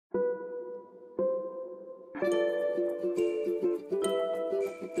Hello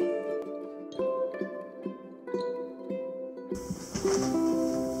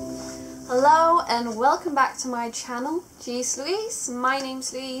and welcome back to my channel, Geez Louise. My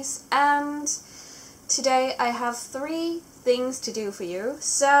name's Louise and today I have 3 things to do for you.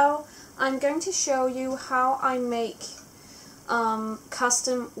 So I'm going to show you how I make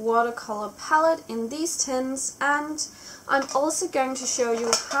custom watercolor palette in these tins, and I'm also going to show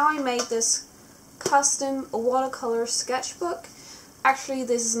you how I made this custom watercolor sketchbook. Actually,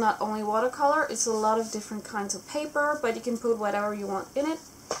 this is not only watercolor, it's a lot of different kinds of paper, but you can put whatever you want in it.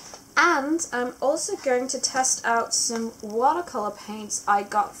 And I'm also going to test out some watercolor paints I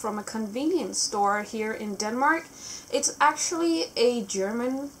got from a convenience store here in Denmark. It's actually a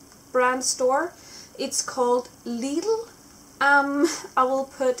German brand store. It's called Lidl. I will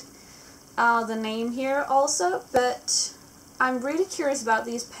put the name here also, but I'm really curious about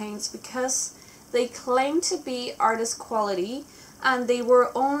these paints because they claim to be artist quality, and they were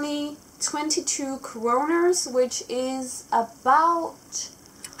only 22 kroners, which is about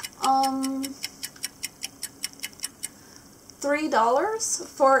 $3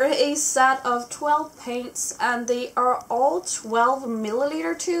 for a set of 12 paints, and they are all 12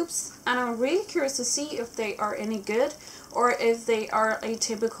 milliliter tubes, and I'm really curious to see if they are any good or if they are a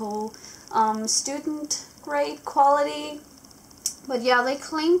typical student grade quality. But yeah, they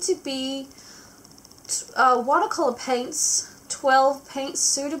claim to be watercolor paints, 12 paints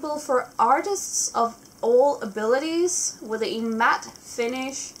suitable for artists of all abilities, with a matte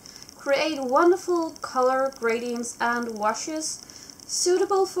finish, create wonderful color gradients and washes,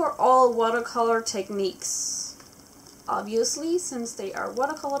 suitable for all watercolor techniques, obviously, since they are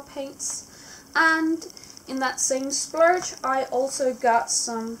watercolor paints. And in that same splurge, I also got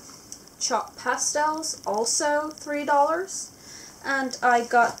some chalk pastels, also $3, and I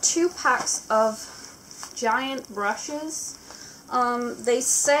got 2 packs of giant brushes. They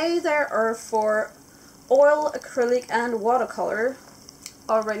say there are for oil, acrylic and watercolor.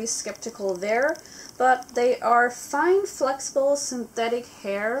 Already skeptical there, but they are fine flexible synthetic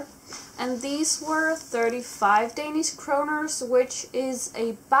hair, and these were 35 Danish kroners, which is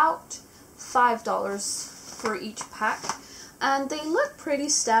about $5 for each pack, and they look pretty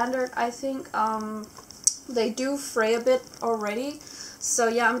standard. I think they do fray a bit already, so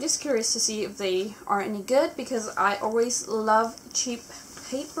yeah, I'm just curious to see if they are any good, because I always love cheap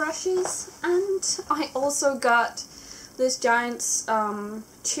paintbrushes. And I also got this giant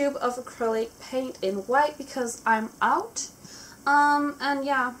tube of acrylic paint in white because I'm out, and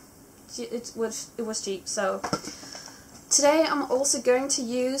yeah, it was cheap. So today I'm also going to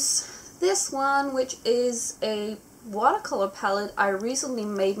use this one, which is a watercolor palette I recently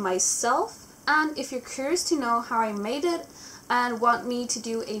made myself. And if you're curious to know how I made it and want me to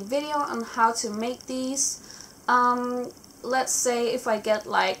do a video on how to make these, let's say if I get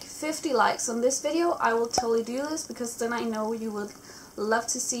like 50 likes on this video, I will totally do this, because then I know you would love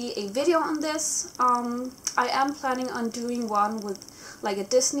to see a video on this. I am planning on doing one with like a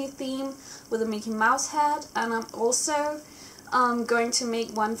Disney theme with a Mickey Mouse head, and I'm also going to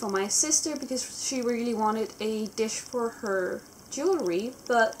make one for my sister because she really wanted a dish for her jewelry.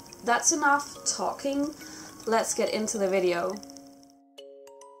 But that's enough talking. Let's get into the video.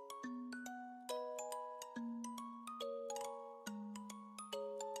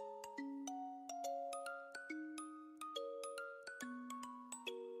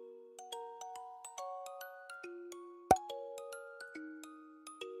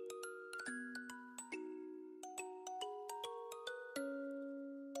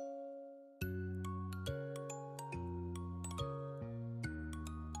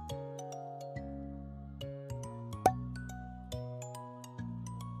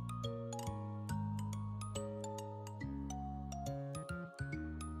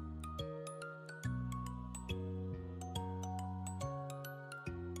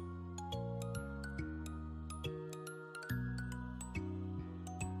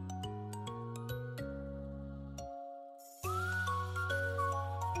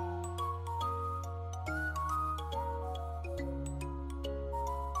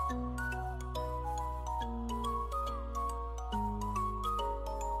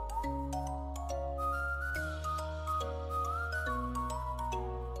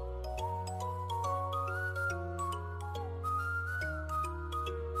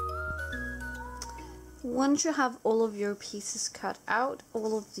 Once you have all of your pieces cut out,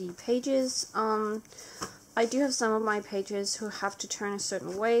 all of the pages, I do have some of my pages who have to turn a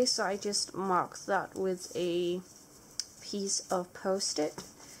certain way, so I just mark that with a piece of post-it.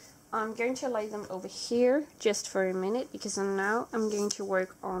 I'm going to lay them over here just for a minute, because now I'm going to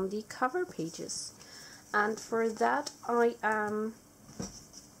work on the cover pages. And for that I am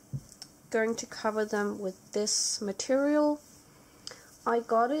going to cover them with this material. I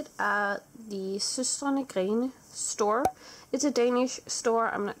got it at the Søstrene Grene store. It's a Danish store.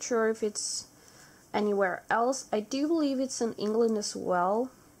 I'm not sure if it's anywhere else. I do believe it's in England as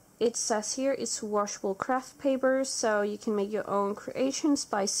well. It says here it's washable craft paper, so you can make your own creations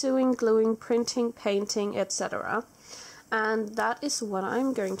by sewing, gluing, printing, painting, etc. And that is what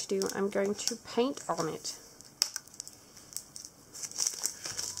I'm going to do. I'm going to paint on it.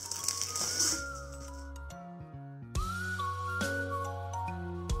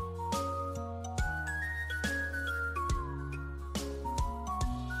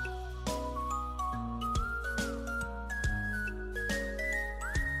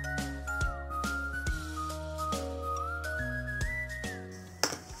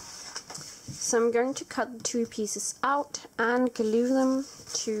 So I'm going to cut the two pieces out and glue them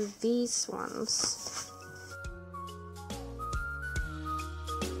to these ones.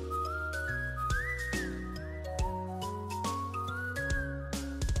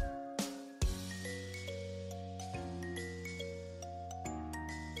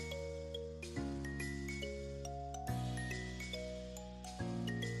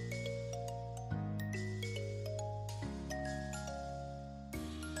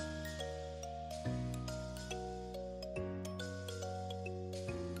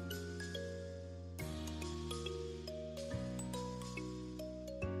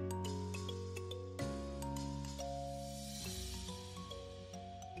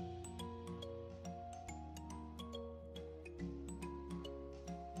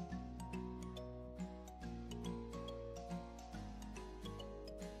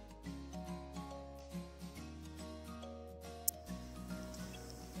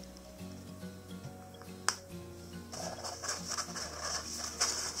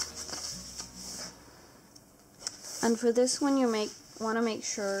 And for this one you want to make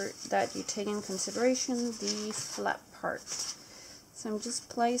sure that you take in consideration the flat part. So I'm just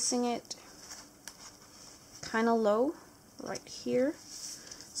placing it kind of low right here.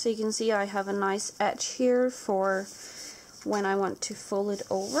 So you can see I have a nice edge here for when I want to fold it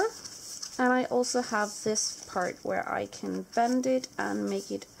over. And I also have this part where I can bend it and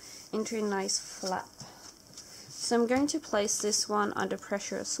make it into a nice flap. So I'm going to place this one under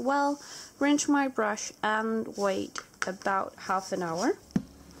pressure as well, rinse my brush and wait about half an hour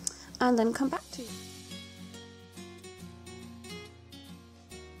and then come back to you.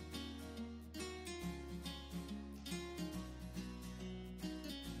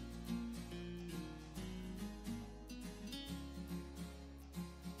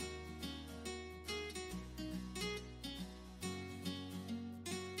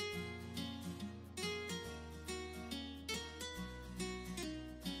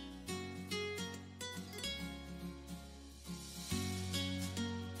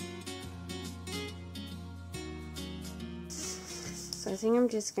 So I think I'm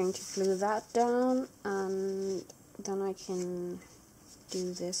just going to glue that down and then I can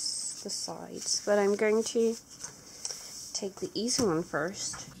do the sides. But I'm going to take the easy one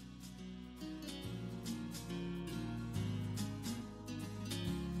first.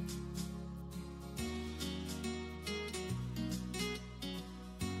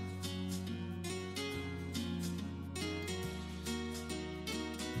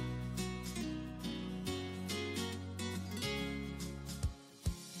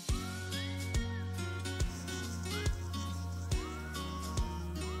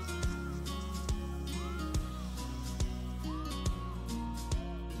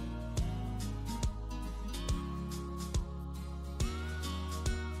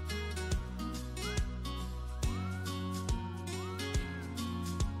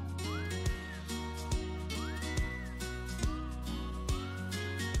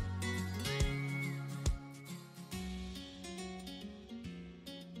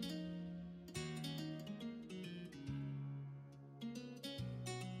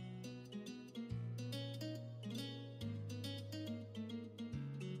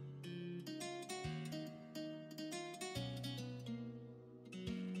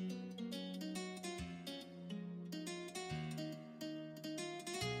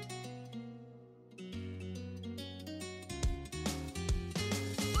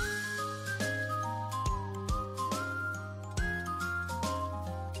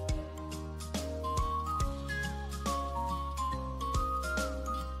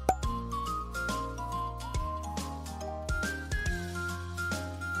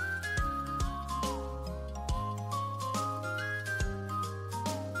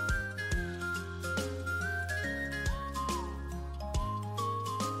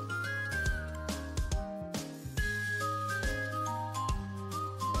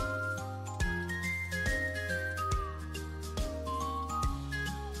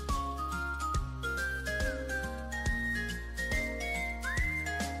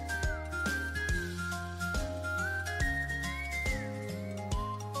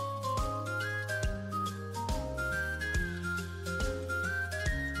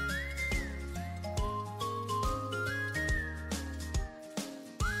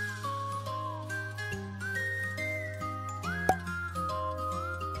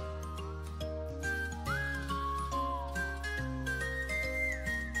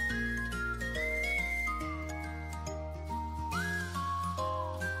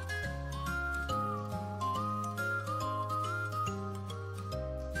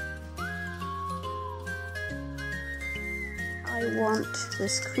 I want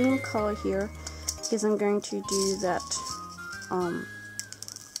this cream color here because I'm going to do that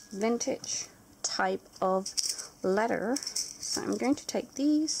vintage type of letter. So I'm going to take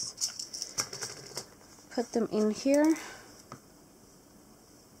these, put them in here.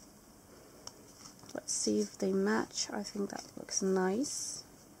 Let's see if they match. I think that looks nice.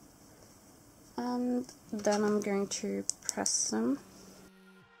 And then I'm going to press them.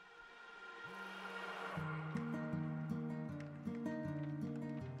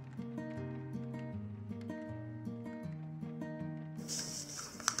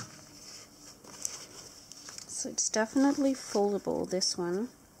 So it's definitely foldable, this one,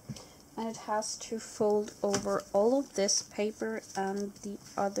 and it has to fold over all of this paper and the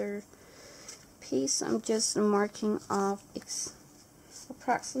other piece. I'm just marking off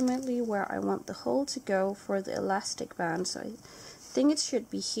approximately where I want the hole to go for the elastic band, so I think it should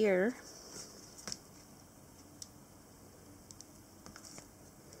be here.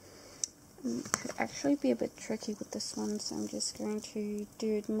 It could actually be a bit tricky with this one, so I'm just going to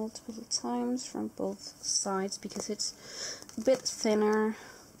do it multiple times from both sides because it's a bit thinner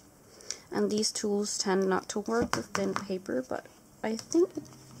and these tools tend not to work with thin paper, but I think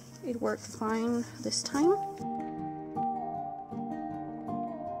it worked fine this time.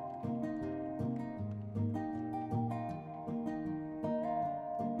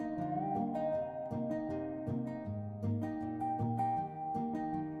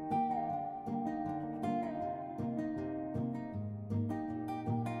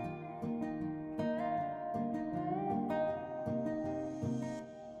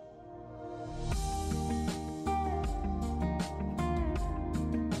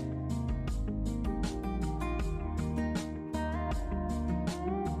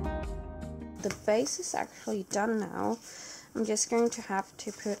 The base is actually done now. I'm just going to have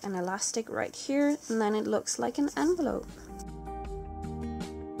to put an elastic right here, and then it looks like an envelope.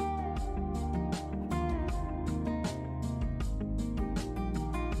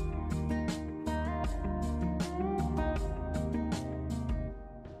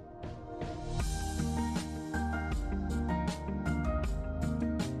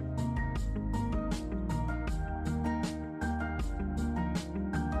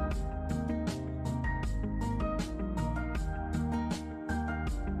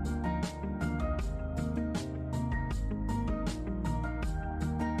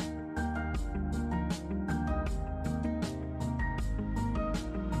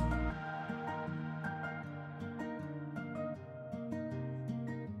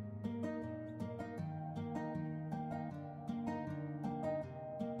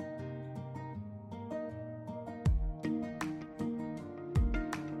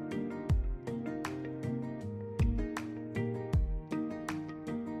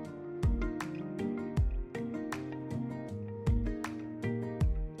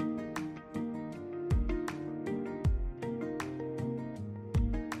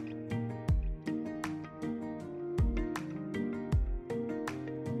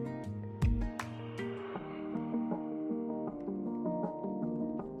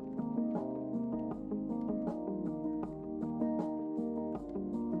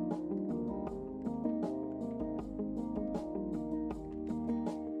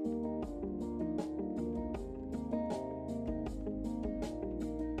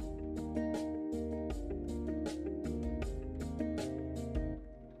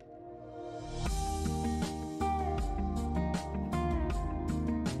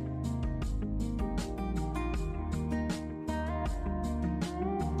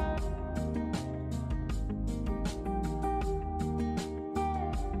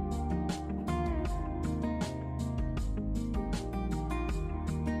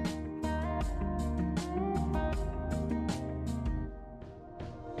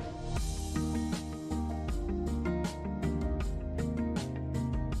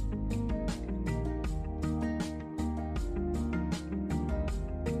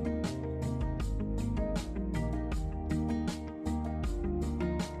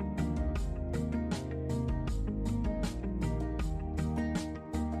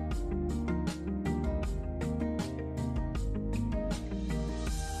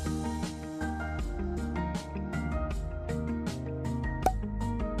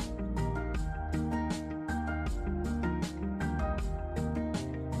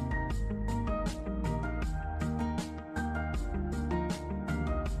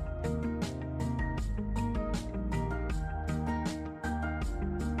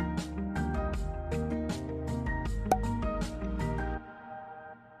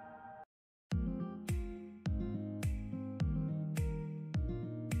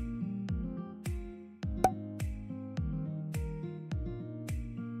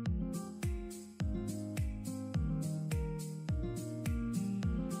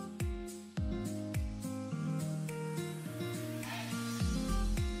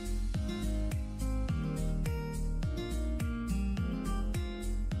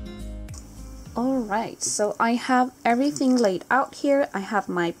 Alright, so I have everything laid out here. I have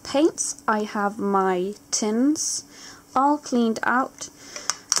my paints, I have my tins all cleaned out.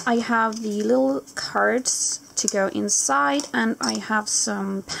 I have the little cards to go inside, and I have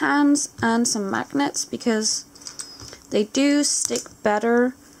some pans and some magnets because they do stick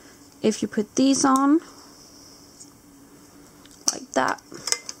better if you put these on like that.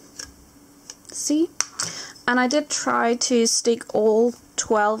 See? And I did try to stick all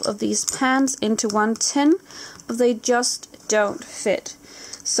 12 of these pans into one tin, but they just don't fit.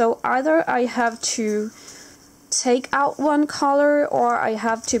 So either I have to take out one color or I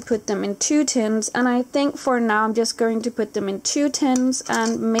have to put them in 2 tins, and I think for now I'm just going to put them in 2 tins,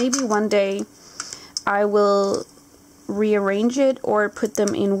 and maybe one day I will rearrange it or put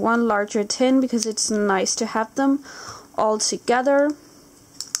them in one larger tin because it's nice to have them all together.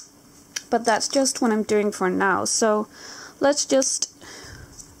 But that's just what I'm doing for now. So let's just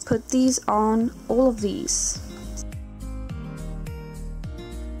put these on, all of these.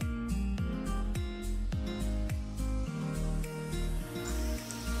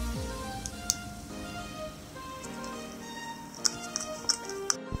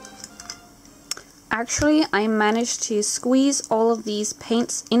 Actually, I managed to squeeze all of these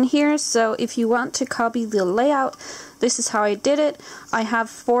paints in here, so if you want to copy the layout, this is how I did it. I have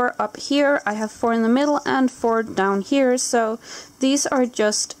 4 up here, I have 4 in the middle, and 4 down here, so these are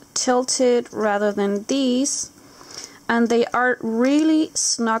just tilted rather than these, and they are really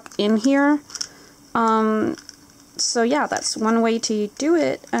snug in here. So yeah, that's one way to do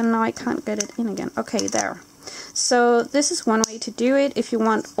it, and now I can't get it in again. Okay, there. So this is one way to do it if you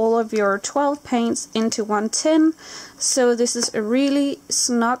want all of your 12 paints into one tin. So this is a really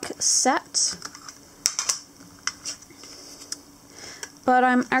snug set. But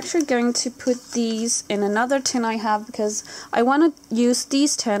I'm actually going to put these in another tin I have because I want to use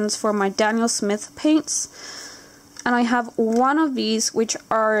these tins for my Daniel Smith paints. And I have one of these which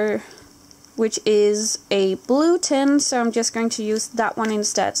is a blue tin, so I'm just going to use that one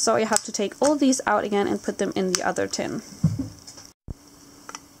instead. So I have to take all these out again and put them in the other tin.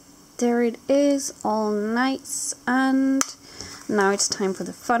 There it is, all nice, and now it's time for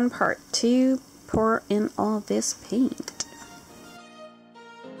the fun part, to pour in all this paint.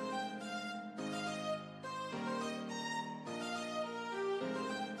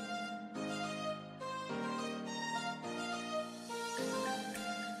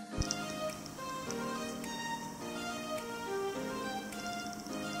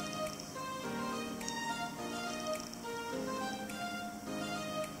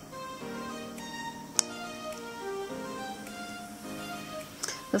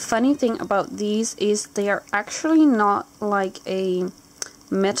 The funny thing about these is they are actually not like a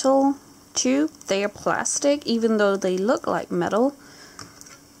metal tube, they are plastic, even though they look like metal.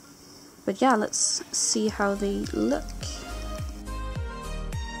 But yeah, let's see how they look.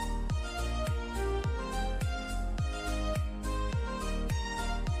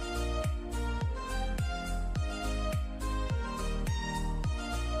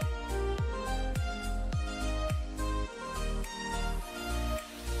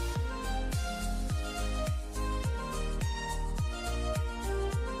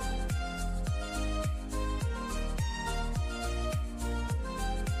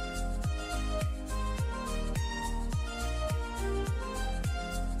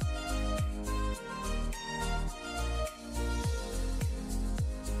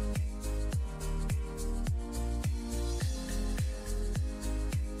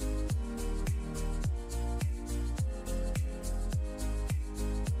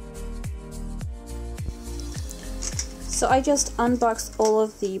 So I just unboxed all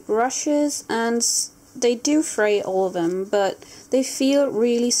of the brushes, and they do fray, all of them, but they feel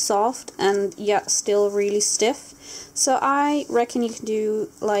really soft and yet still really stiff. So I reckon you can do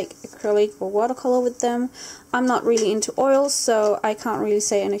like acrylic or watercolor with them. I'm not really into oils, so I can't really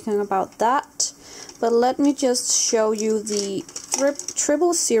say anything about that. But let me just show you the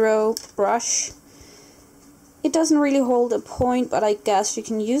 000 brush. It doesn't really hold a point, but I guess you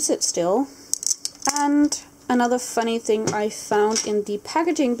can use it still. And another funny thing I found in the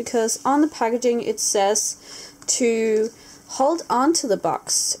packaging, because on the packaging it says to hold on to the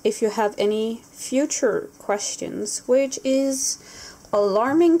box if you have any future questions, which is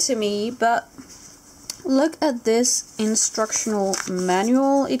alarming to me, but look at this instructional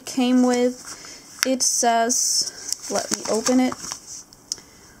manual it came with. It says, let me open it.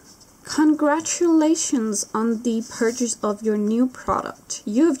 Congratulations on the purchase of your new product.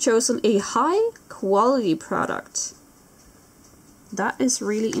 You have chosen a high quality product. that is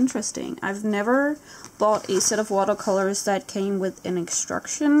really interesting. I've never bought a set of watercolors that came with an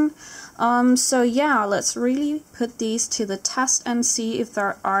instruction. So yeah, let's really put these to the test and see if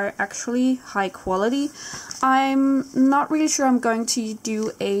they are actually high quality. I'm not really sure I'm going to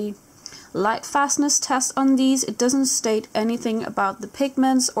do a light fastness test on these. It doesn't state anything about the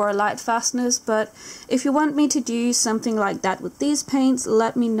pigments or light fastness, but if you want me to do something like that with these paints,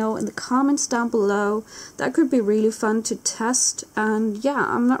 let me know in the comments down below. That could be really fun to test. And yeah,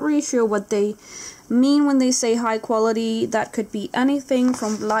 I'm not really sure what they mean when they say high quality. That could be anything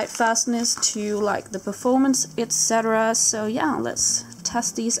from light fastness to like the performance, etc. So yeah, let's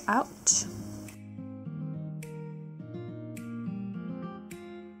test these out.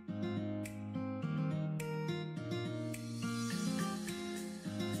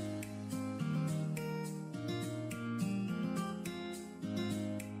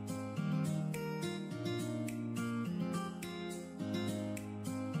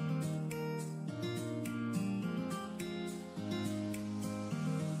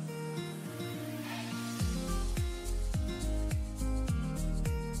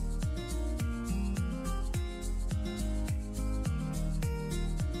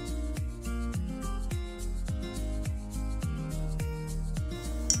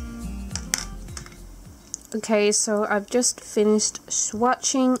 Okay, so I've just finished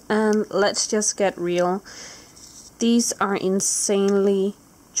swatching and let's just get real. These are insanely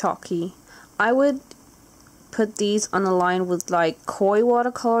chalky. I would put these on a line with like koi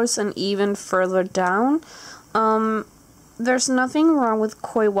watercolors and even further down. There's nothing wrong with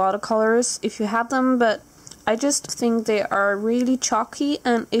koi watercolors if you have them, but I just think they are really chalky,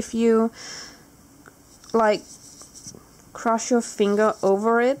 and if you like cross your finger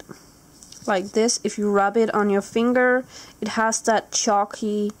over it like this, if you rub it on your finger, it has that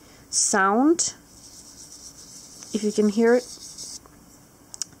chalky sound, if you can hear it.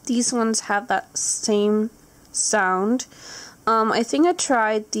 These ones have that same sound. I think I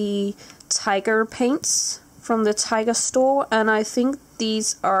tried the tiger paints from the Tiger store, and I think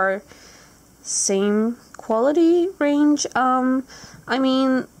these are same quality range. I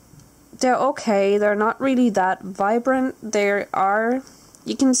mean, they're okay, they're not really that vibrant. There are,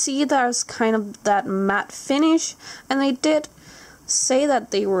 you can see there's kind of that matte finish, and they did say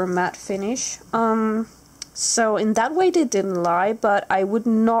that they were matte finish. So in that way they didn't lie, but I would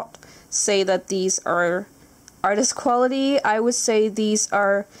not say that these are artist quality. I would say these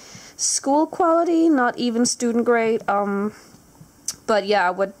are school quality, not even student grade. But yeah,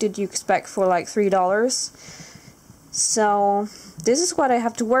 what did you expect for like $3? So this is what I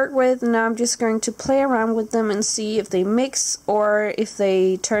have to work with. Now I'm just going to play around with them and see if they mix or if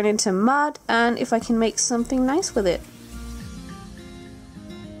they turn into mud, and if I can make something nice with it.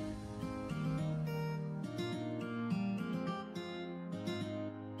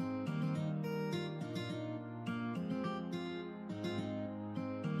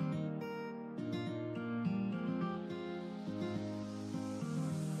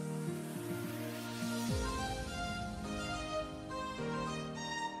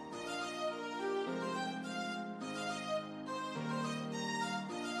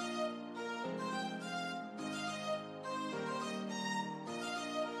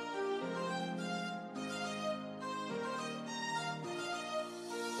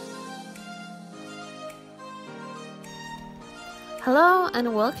 Hello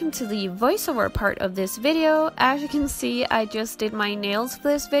and welcome to the voiceover part of this video. As you can see, I just did my nails for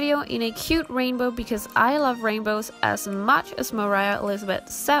this video in a cute rainbow because I love rainbows as much as Mariah Elizabeth.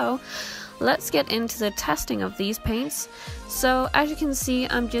 So let's get into the testing of these paints. So as you can see,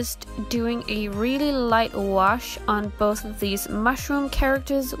 I'm just doing a really light wash on both of these mushroom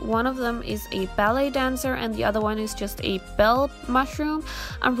characters. One of them is a ballet dancer and the other one is just a bell mushroom.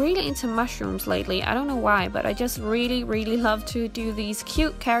 I'm really into mushrooms lately. I don't know why, but I just really love to do these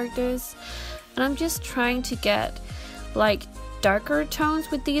cute characters. And I'm just trying to get like darker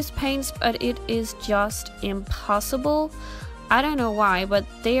tones with these paints, but it is just impossible. I don't know why, but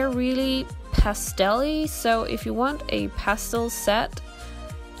they are really pastel-y, so if you want a pastel set,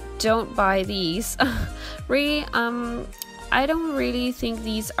 don't buy these. Really, I don't really think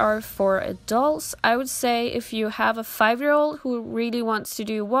these are for adults. I would say if you have a 5-year-old who really wants to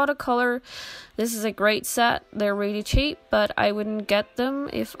do watercolor, this is a great set. They're really cheap, but I wouldn't get them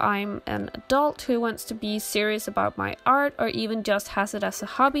if I'm an adult who wants to be serious about my art or even just has it as a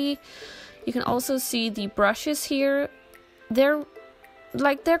hobby. You can also see the brushes here. They're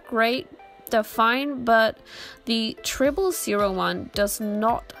great, they're fine, but the 000 one does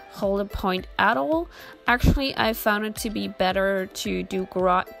not hold a point at all. Actually, I found it to be better to do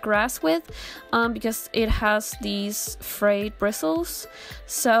grass with, because it has these frayed bristles,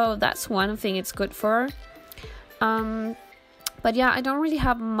 so that's one thing it's good for. But yeah, I don't really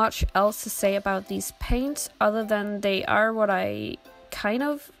have much else to say about these paints other than they are what I kind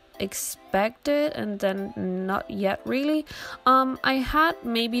of expected, and then not yet really. I had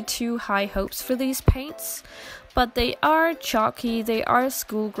maybe too high hopes for these paints, but they are chalky, they are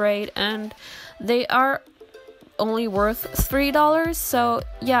school grade, and they are only worth $3. So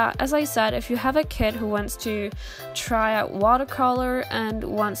yeah, as I said, if you have a kid who wants to try out watercolor and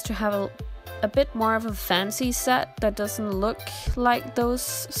wants to have a bit more of a fancy set that doesn't look like those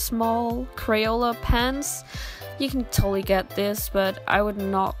small Crayola pens, you can totally get this, but I would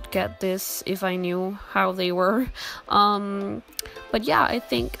not get this if I knew how they were. But yeah, I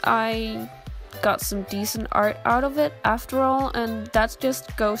think I got some decent art out of it after all, and that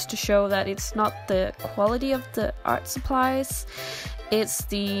just goes to show that it's not the quality of the art supplies, it's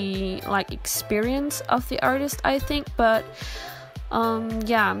the experience of the artist, I think. But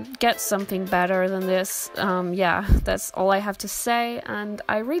yeah, get something better than this. Yeah, that's all I have to say, and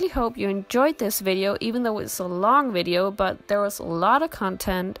I really hope you enjoyed this video, even though it's a long video, but there was a lot of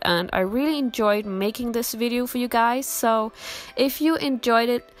content and I really enjoyed making this video for you guys. So if you enjoyed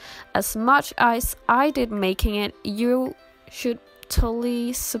it as much as I did making it, you should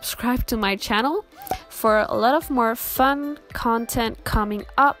totally subscribe to my channel for a lot of more fun content coming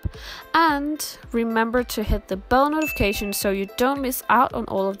up, and remember to hit the bell notification so you don't miss out on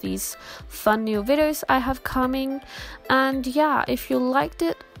all of these fun new videos I have coming. And yeah, if you liked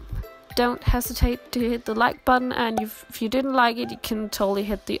it, don't hesitate to hit the like button, and if you didn't like it, you can totally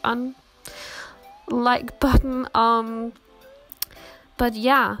hit the unlike button. But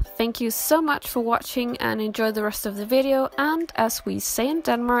yeah, thank you so much for watching and enjoy the rest of the video, and as we say in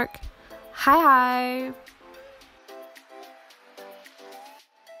Denmark, hej hej!